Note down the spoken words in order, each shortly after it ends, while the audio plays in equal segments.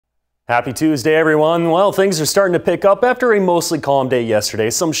Happy Tuesday, everyone. Well, things are starting to pick up after a mostly calm day yesterday.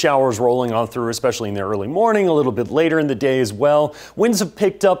 Some showers rolling on through, especially in the early morning, a little bit later in the day as well. Winds have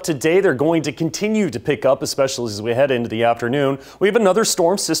picked up today. They're going to continue to pick up, especially as we head into the afternoon. We have another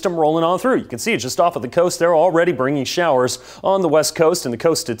storm system rolling on through. You can see it just off of the coast. They're already bringing showers on the west coast and the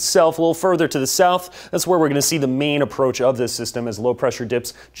coast itself. A little further to the south, that's where we're going to see the main approach of this system as low pressure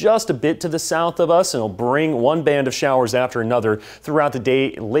dips just a bit to the south of us, and it'll bring one band of showers after another throughout the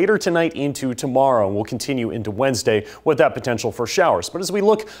day later tonight into tomorrow, and we'll continue into Wednesday with that potential for showers. But as we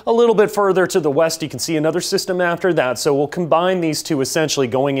look a little bit further to the west, you can see another system after that. So we'll combine these two essentially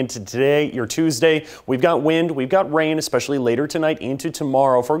going into today, your Tuesday. We've got wind, we've got rain, especially later tonight into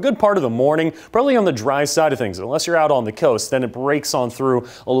tomorrow for a good part of the morning, probably on the dry side of things. Unless you're out on the coast, then it breaks on through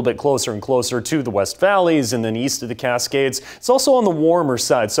a little bit closer and closer to the West Valleys and then east of the Cascades. It's also on the warmer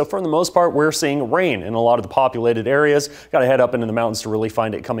side. So for the most part, we're seeing rain in a lot of the populated areas. Got to head up into the mountains to really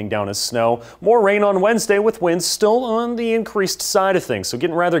find it coming down as snow. More rain on Wednesday with winds still on the increased side of things. So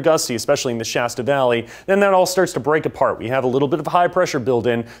getting rather gusty, especially in the Shasta Valley. Then that all starts to break apart. We have a little bit of high pressure build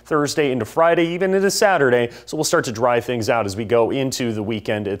in Thursday into Friday, even into Saturday. So we'll start to dry things out as we go into the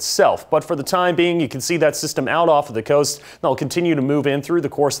weekend itself. But for the time being, you can see that system out off of the coast. That'll continue to move in through the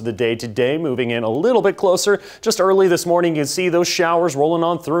course of the day today, moving in a little bit closer. Just early this morning, you can see those showers rolling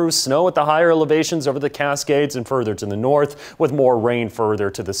on through, snow at the higher elevations over the Cascades and further to the north, with more rain further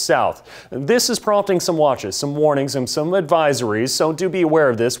to the south. This is prompting some watches, some warnings, and some advisories, so do be aware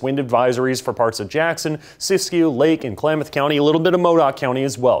of this. Wind advisories for parts of Jackson, Siskiyou, Lake, and Klamath County, a little bit of Modoc County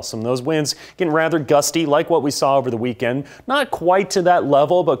as well. Some of those winds getting rather gusty, like what we saw over the weekend. Not quite to that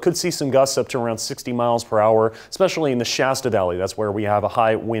level, but could see some gusts up to around 60 miles per hour, especially in the Shasta Valley. That's where we have a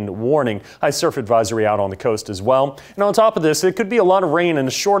high wind warning. High surf advisory out on the coast as well. And on top of this, it could be a lot of rain in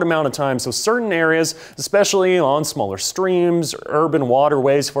a short amount of time, so certain areas, especially on smaller streams, urban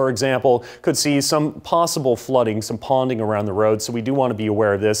waterways, for example, could see some possible flooding, some ponding around the road. So we do want to be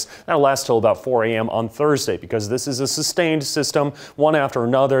aware of this. That'll last till about 4 a.m. on Thursday because this is a sustained system, one after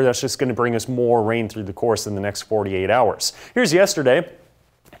another. That's just going to bring us more rain through the course in the next 48 hours. Here's yesterday.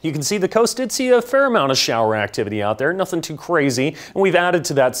 You can see the coast did see a fair amount of shower activity out there, nothing too crazy, and we've added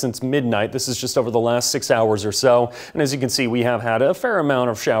to that since midnight. This is just over the last 6 hours or so, and as you can see, we have had a fair amount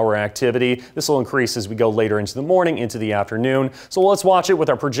of shower activity. This will increase as we go later into the morning, into the afternoon. So let's watch it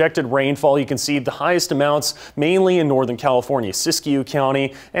with our projected rainfall. You can see the highest amounts mainly in Northern California, Siskiyou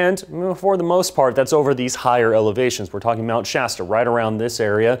County, and for the most part, that's over these higher elevations. We're talking Mount Shasta, right around this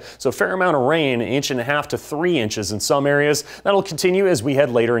area. So a fair amount of rain, 1.5 inches to 3 inches in some areas. That'll continue as we head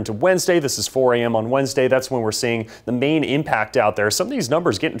later into Wednesday. This is 4 a.m. on Wednesday. That's when we're seeing the main impact out there. Some of these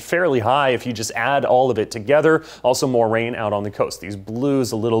numbers getting fairly high if you just add all of it together. Also more rain out on the coast. These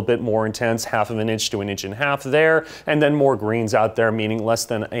blues a little bit more intense, 1/2 inch to 1.5 inches there, and then more greens out there, meaning less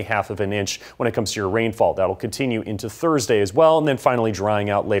than 1/2 inch when it comes to your rainfall. That'll continue into Thursday as well, and then finally drying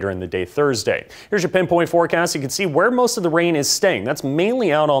out later in the day Thursday. Here's your pinpoint forecast. You can see where most of the rain is staying. That's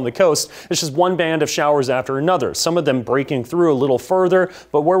mainly out on the coast. It's just one band of showers after another. Some of them breaking through a little further,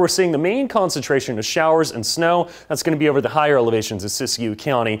 but where we're seeing the main concentration of showers and snow, that's going to be over the higher elevations of Siskiyou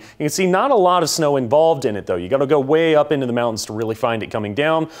County. You can see not a lot of snow involved in it though. You got to go way up into the mountains to really find it coming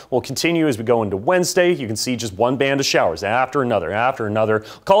down. We'll continue as we go into Wednesday. You can see just one band of showers after another, after another.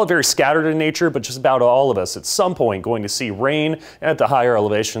 Call it very scattered in nature, but just about all of us at some point going to see rain at the higher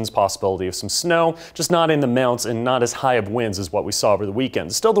elevations, possibility of some snow, just not in the mounts and not as high of winds as what we saw over the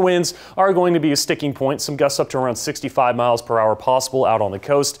weekend. Still, the winds are going to be a sticking point. Some gusts up to around 65 miles per hour possible out on the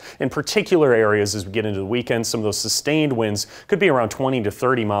coast. In particular areas as we get into the weekend, some of those sustained winds could be around 20 to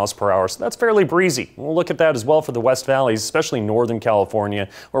 30 miles per hour. So that's fairly breezy. We'll look at that as well for the West Valleys, especially Northern California,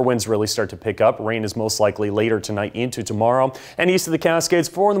 where winds really start to pick up. Rain is most likely later tonight into tomorrow. And east of the Cascades,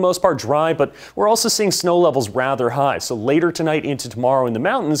 for the most part dry, but we're also seeing snow levels rather high. So later tonight into tomorrow in the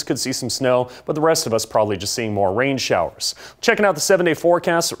mountains could see some snow, but the rest of us probably just seeing more rain showers. Checking out the 7-day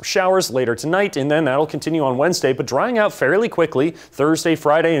forecast, showers later tonight, and then that'll continue on Wednesday, but drying out fairly quickly Thursday,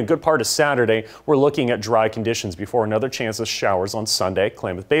 Friday, and a good part of Saturday. We're looking at dry conditions before another chance of showers on Sunday.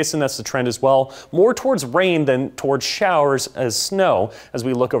 Klamath Basin, that's the trend as well. More towards rain than towards showers as snow as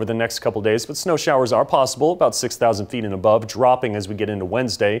we look over the next couple days, but snow showers are possible about 6,000 feet and above, dropping as we get into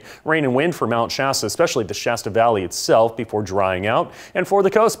Wednesday. Rain and wind for Mount Shasta, especially the Shasta Valley itself, before drying out. And for the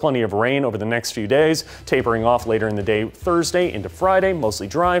coast, plenty of rain over the next few days, tapering off later in the day Thursday into Friday, mostly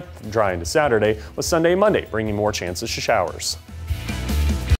dry into Saturday, with Sunday and Monday bringing more chances to showers.